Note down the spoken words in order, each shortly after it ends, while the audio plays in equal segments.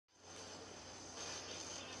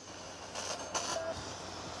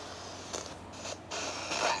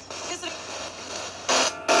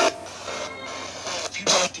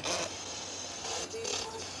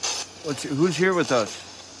Who's here with us?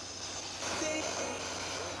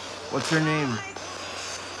 What's her name?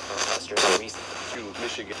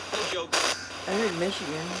 Michigan. I heard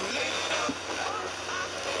Michigan.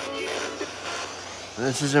 And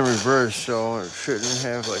this is in reverse, so it shouldn't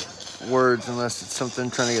have like words unless it's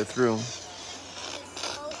something trying to get through.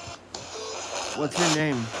 What's your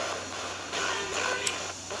name?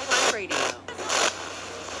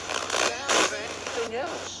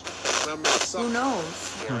 Who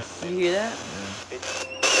knows? You hear that? Yeah.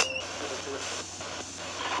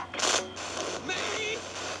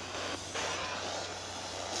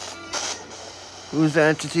 Who's the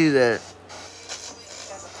entity that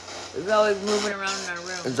It's always moving around in our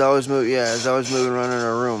room. it's always moving around in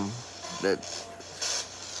our room? That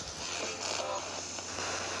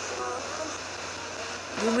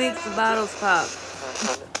Who makes the bottles pop?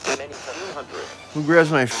 who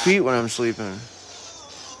grabs my feet when I'm sleeping?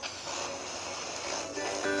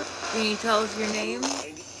 Can you tell us your name?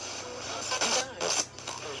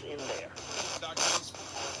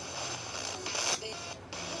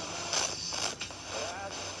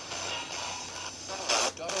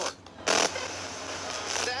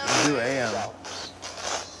 Do AM.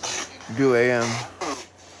 Do AM.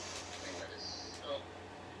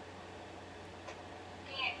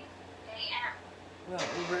 Well,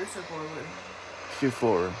 reverse or forward? Do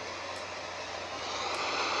forward.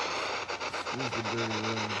 Where's the dirty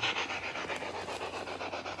room?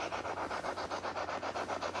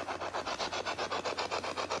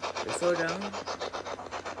 Slow down.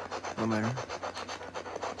 No matter.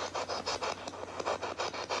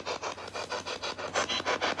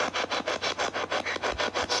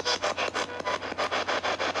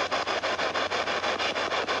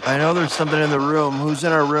 I know there's something in the room. Who's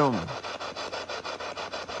in our room?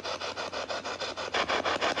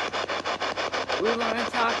 We want to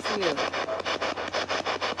talk to you.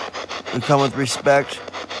 We come with respect.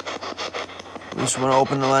 We just want to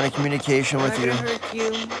open the line of communication with you. We're not gonna hurt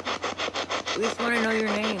you. We just want to know your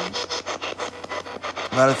name.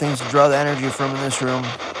 A lot of things to draw the energy from in this room.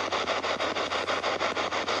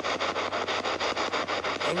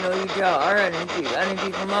 I know you draw our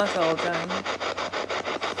energy from us all the time.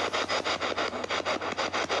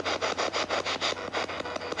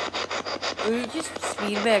 Will you just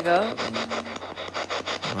speed back up?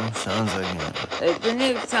 Well, sounds like it. Didn't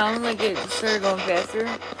it sound like it started going faster?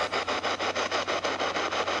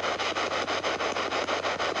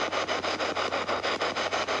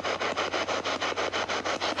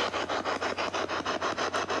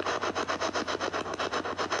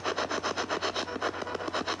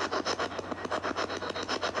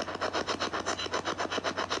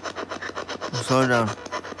 Slow down.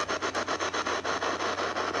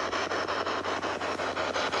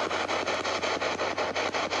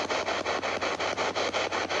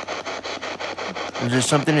 Is there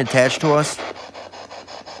something attached to us?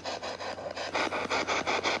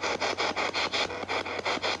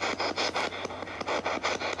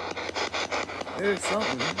 There's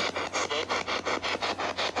something.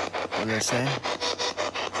 What did I say?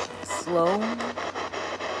 Slow.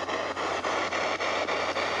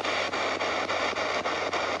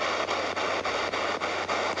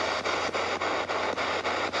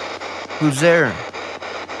 Who's there?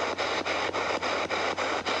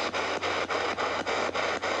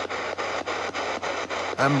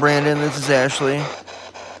 I'm Brandon, this is Ashley.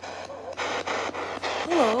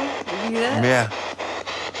 Hello. Did you hear that? Yeah.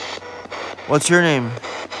 What's your name?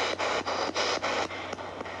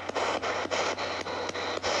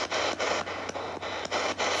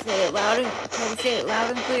 Say it loud and try to say it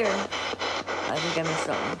loud and clear. I think I missed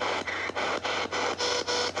something.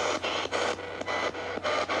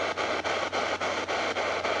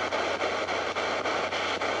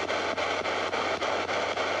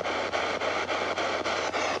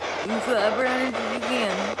 Use whatever energy you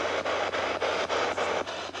can.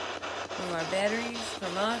 From our batteries,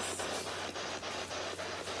 from us.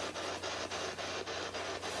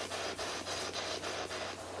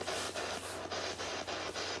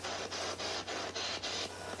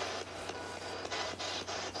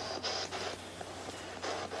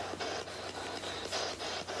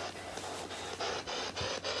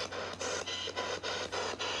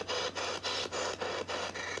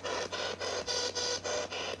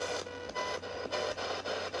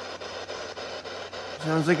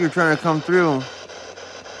 Sounds like you're trying to come through.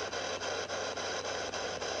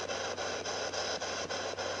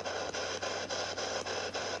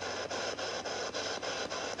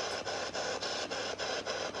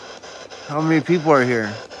 How many people are here?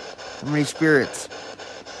 How many spirits?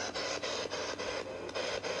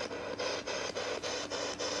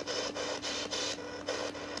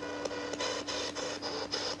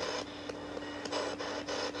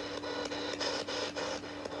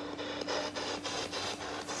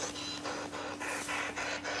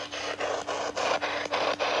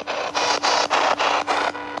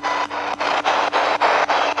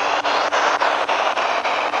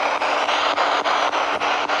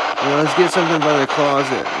 Yeah, let's get something by the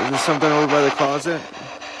closet. Is there something over by the closet?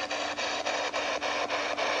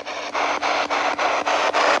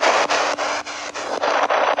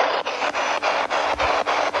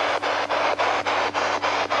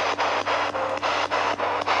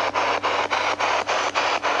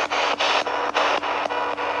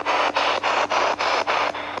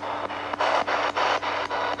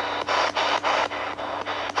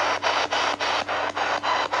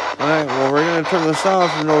 Alright, well, we're going to turn this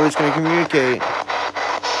off and nobody's going to communicate.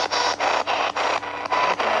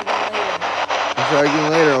 I'll try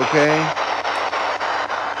again later, okay?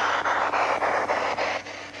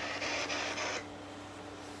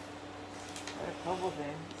 There are a couple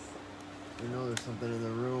things. We know there's something in the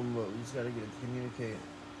room, but we just got to get it to communicate.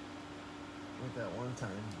 Like that one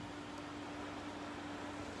time.